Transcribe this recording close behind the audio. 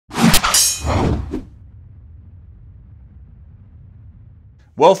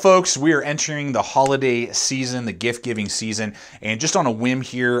Well, folks, we are entering the holiday season, the gift-giving season, and just on a whim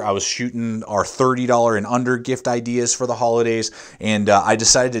here, I was shooting our $30 and under gift ideas for the holidays, and I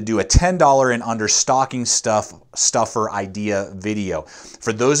decided to do a $10 and under stocking stuffer idea video.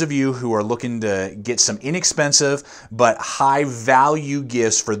 For those of you who are looking to get some inexpensive but high-value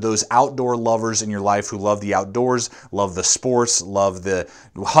gifts for those outdoor lovers in your life who love the outdoors, love the sports, love the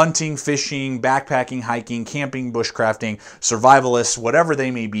hunting, fishing, backpacking, hiking, camping, bushcrafting, survivalists, whatever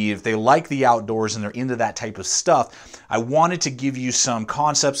they may be, if they like the outdoors and they're into that type of stuff, I wanted to give you some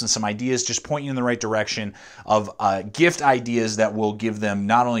concepts and some ideas, just point you in the right direction of gift ideas that will give them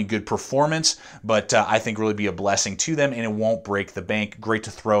not only good performance, but I think really be a blessing to them, and it won't break the bank. Great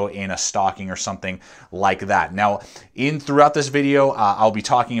to throw in a stocking or something like that. Now, throughout this video, I'll be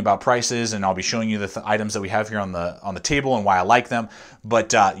talking about prices, and I'll be showing you the items that we have here on the table and why I like them.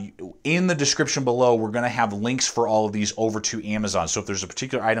 But in the description below, we're going to have links for all of these over to Amazon. So if there's a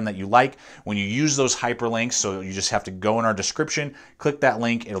particular item that you like, when you use those hyperlinks, so you just have to go in our description, click that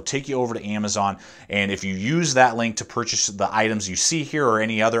link, it'll take you over to Amazon. And if you use that link to purchase the items you see here or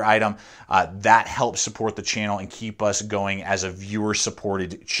any other item, that helps support the channel and keep us going as a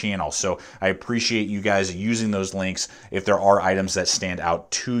viewer-supported channel. So I appreciate you guys using those links if there are items that stand out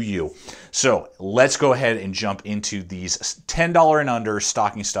to you. So let's go ahead and jump into these $10 and under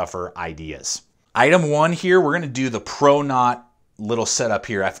stocking stuffer ideas. Item one here, we're going to do the Pro Knot little setup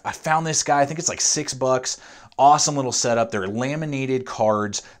here. I found this guy, I think it's like $6. Awesome little setup. They're laminated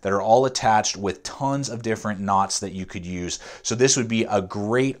cards that are all attached with tons of different knots that you could use. So this would be a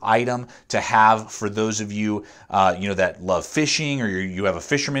great item to have for those of you, that love fishing, or you have a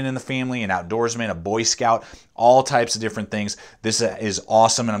fisherman in the family, an outdoorsman, a Boy Scout, all types of different things. This is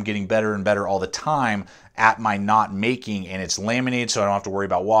awesome, and I'm getting better and better all the time at my knot making, and it's laminated so I don't have to worry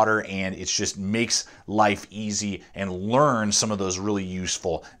about water, and it just makes life easy and learn some of those really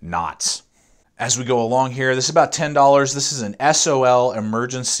useful knots. As we go along here, this is about $10. This is an SOL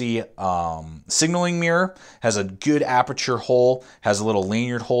emergency signaling mirror. Has a good aperture hole, has a little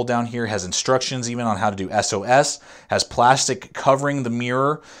lanyard hole down here, has instructions even on how to do SOS, has plastic covering the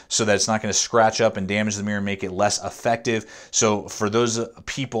mirror so that it's not going to scratch up and damage the mirror and make it less effective. So for those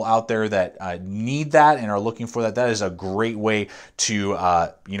people out there that need that and are looking for that, that is a great way to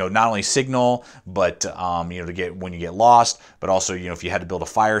not only signal, but to get when you get lost, but also if you had to build a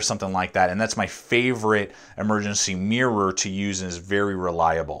fire or something like that. And that's my favorite emergency mirror to use, and is very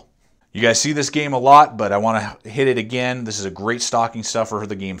reliable. You guys see this game a lot, but I want to hit it again. This is a great stocking stuffer for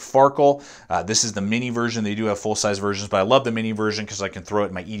the game Farkle. This is the mini version. They do have full-size versions, but I love the mini version because I can throw it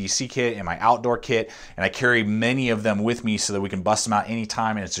in my EDC kit and my outdoor kit, and I carry many of them with me so that we can bust them out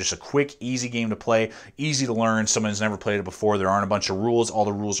anytime, and it's just a quick, easy game to play, easy to learn. Someone who's never played it before. There aren't a bunch of rules. All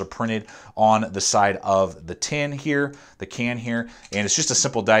the rules are printed on the side of the tin here, the can here, and it's just a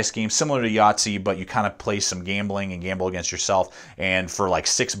simple dice game, similar to Yahtzee, but you kind of play some gambling and gamble against yourself, and for like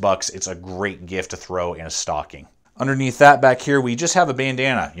 $6, it's a great gift to throw in a stocking. Underneath that back here, we just have a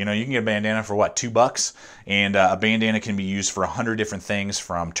bandana. You can get a bandana for what, $2? And a bandana can be used for 100 different things,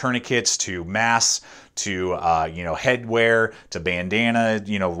 from tourniquets to masks to headwear to bandana,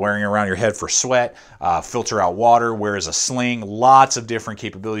 wearing around your head for sweat, filter out water, wear as a sling, lots of different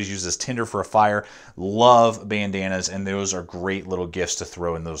capabilities, use as tinder for a fire. Love bandanas, and those are great little gifts to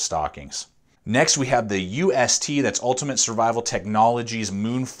throw in those stockings. Next, we have the UST, that's Ultimate Survival Technologies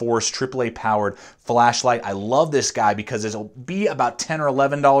Moon Force AAA powered flashlight. I love this guy because it'll be about $10 or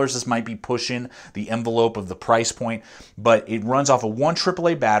 $11. This might be pushing the envelope of the price point, but it runs off of one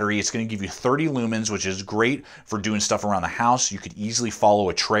AAA battery. It's going to give you 30 lumens, which is great for doing stuff around the house. You could easily follow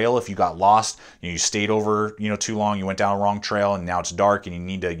a trail if you got lost. You stayed over too long, you went down a wrong trail, and now it's dark and you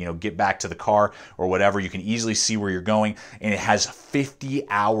need to get back to the car or whatever. You can easily see where you're going, and it has 50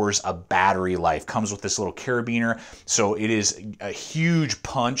 hours of battery life. Comes with this little carabiner, so it is a huge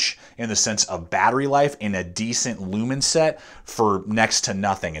punch in the sense of battery life and a decent lumen set for next to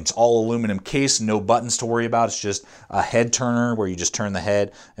nothing. It's all aluminum case, no buttons to worry about. It's just a head turner where you just turn the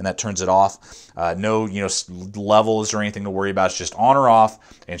head and that turns it off. No levels or anything to worry about. It's just on or off,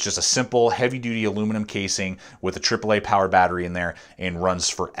 and it's just a simple heavy duty aluminum casing with a AAA power battery in there, and runs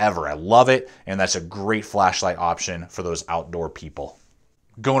forever. I love it, and that's a great flashlight option for those outdoor people.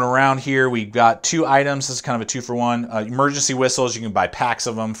 Going around here, we've got two items. This is kind of a 2-for-1. Emergency whistles, you can buy packs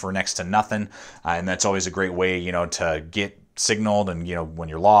of them for next to nothing, and that's always a great way, to get signaled and, you know, when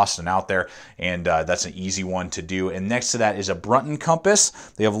you're lost and out there, and that's an easy one to do. And next to that is a Brunton compass.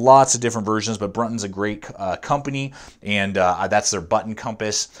 They have lots of different versions, but Brunton's a great company, and that's their button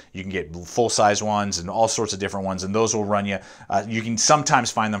compass. You can get full-size ones and all sorts of different ones, and those will run you. You can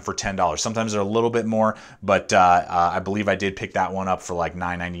sometimes find them for $10. Sometimes they're a little bit more, but I believe I did pick that one up for like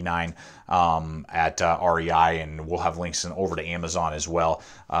 $9.99 at REI, and we'll have links over to Amazon as well.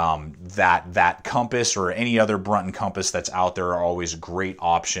 That compass or any other Brunton compass that's out there are always great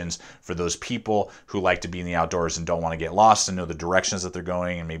options for those people who like to be in the outdoors and don't want to get lost and know the directions that they're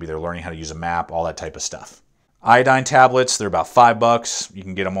going, and maybe they're learning how to use a map, all that type of stuff. Iodine tablets, they're about $5. You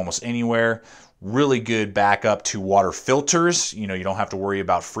can get them almost anywhere. Really good backup to water filters. You know, you don't have to worry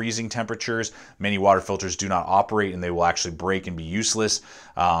about freezing temperatures. Many water filters do not operate, and they will actually break and be useless.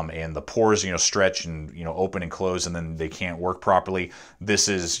 And the pores, you know, stretch and, you know, open and close, and then they can't work properly. This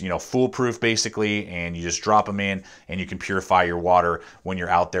is, you know, foolproof basically, and you just drop them in and you can purify your water when you're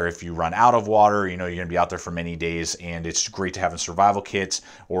out there. If you run out of water, you know, you're gonna be out there for many days, and it's great to have in survival kits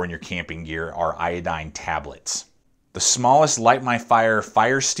or in your camping gear are iodine tablets. The smallest Light My Fire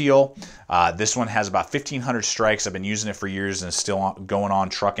fire steel. This one has about 1,500 strikes. I've been using it for years and it's still going on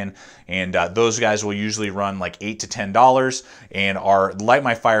trucking. And those guys will usually run like $8 to $10. And our Light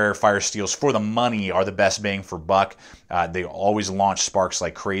My Fire fire steels for the money are the best bang for buck. They always launch sparks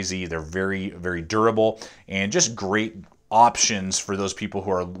like crazy. They're very, very durable and just great options for those people who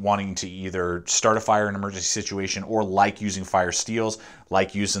are wanting to either start a fire in an emergency situation or like using fire steels,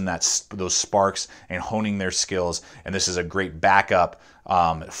 like using those sparks and honing their skills. And this is a great backup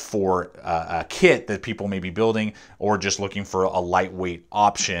for a kit that people may be building or just looking for a lightweight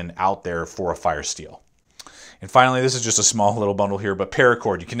option out there for a fire steel. And finally, this is just a small little bundle here, but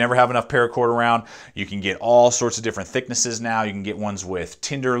paracord. You can never have enough paracord around. You can get all sorts of different thicknesses now. You can get ones with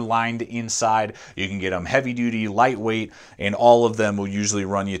tinder lined inside. You can get them heavy duty, lightweight, and all of them will usually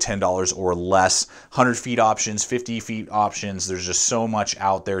run you $10 or less. 100 feet options, 50 feet options. There's just so much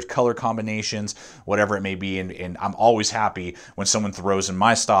out there. Color combinations, whatever it may be. And I'm always happy when someone throws in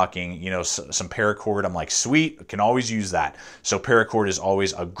my stocking, you know, some paracord. I'm like, sweet, I can always use that. So paracord is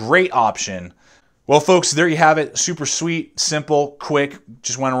always a great option. Well, folks, there you have it. Super sweet, simple, quick.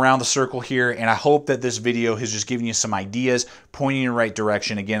 Just went around the circle here, and I hope that this video has just given you some ideas, pointing in the right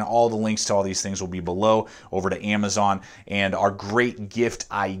direction. Again, all the links to all these things will be below over to Amazon, and are great gift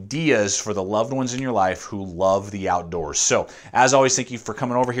ideas for the loved ones in your life who love the outdoors. So, as always, thank you for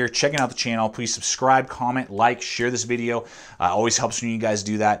coming over here, checking out the channel. Please subscribe, comment, like, share this video. Always helps when you guys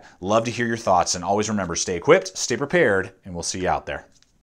do that. Love to hear your thoughts, and always remember, stay equipped, stay prepared, and we'll see you out there.